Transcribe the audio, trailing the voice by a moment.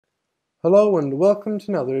Hello and welcome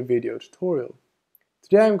to another video tutorial.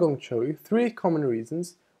 Today I'm going to show you 3 common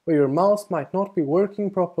reasons why your mouse might not be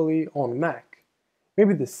working properly on Mac.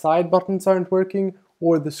 Maybe the side buttons aren't working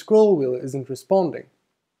or the scroll wheel isn't responding.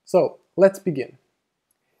 So let's begin.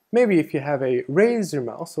 Maybe if you have a Razer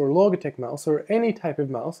mouse or Logitech mouse or any type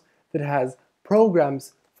of mouse that has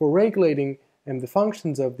programs for regulating the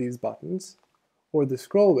functions of these buttons or the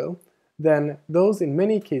scroll wheel, then those in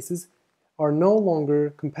many cases are no longer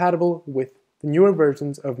compatible with the newer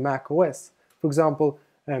versions of Mac OS. For example,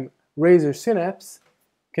 Razer Synapse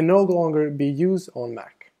can no longer be used on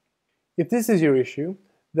Mac. If this is your issue,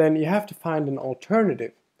 then you have to find an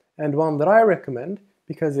alternative, and one that I recommend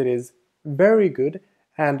because it is very good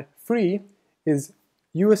and free is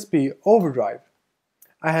USB Overdrive.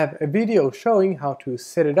 I have a video showing how to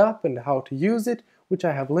set it up and how to use it, which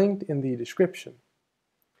I have linked in the description.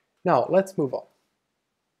 Now let's move on.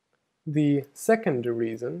 The second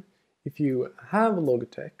reason, if you have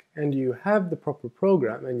Logitech and you have the proper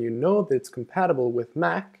program and you know that it's compatible with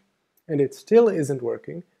Mac and it still isn't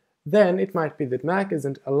working, then it might be that Mac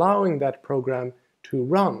isn't allowing that program to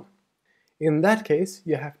run. In that case,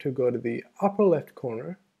 you have to go to the upper left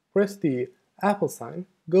corner, press the Apple sign,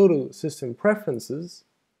 go to System Preferences,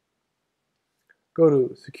 go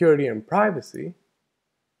to Security and Privacy,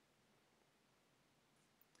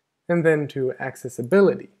 and then to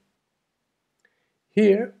Accessibility.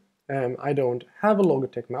 Here, I don't have a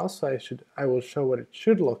Logitech mouse, so I will show what it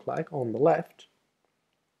should look like on the left.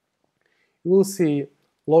 You will see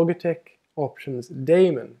Logitech Options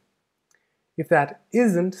Daemon. If that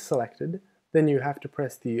isn't selected, then you have to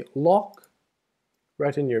press the lock,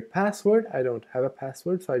 write in your password. I don't have a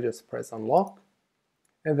password, so I just press unlock,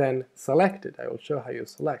 and then select it. I will show how you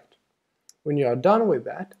select. When you are done with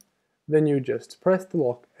that, then you just press the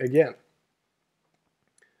lock again.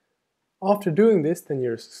 After doing this, then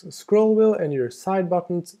your scroll wheel and your side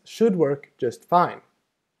buttons should work just fine.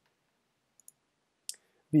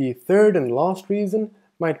 The third and last reason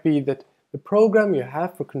might be that the program you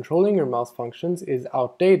have for controlling your mouse functions is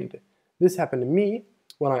outdated. This happened to me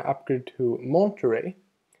when I upgraded to Monterey.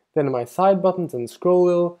 Then my side buttons and scroll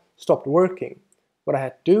wheel stopped working. What I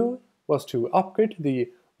had to do was to upgrade to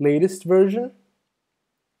the latest version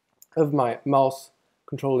of my mouse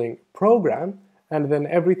controlling program, and then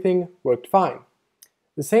everything worked fine.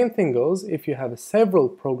 The same thing goes if you have several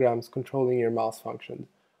programs controlling your mouse functions.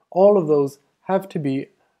 All of those have to be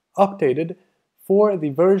updated for the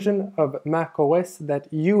version of Mac OS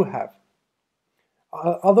that you have.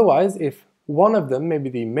 Otherwise, if one of them, maybe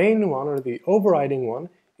the main one or the overriding one,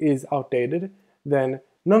 is outdated, then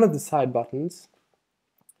none of the side buttons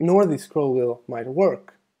nor the scroll wheel might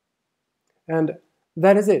work. And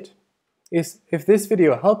that is it. If this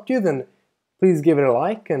video helped you, then please give it a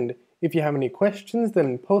like, and if you have any questions,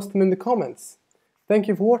 then post them in the comments. Thank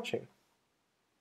you for watching.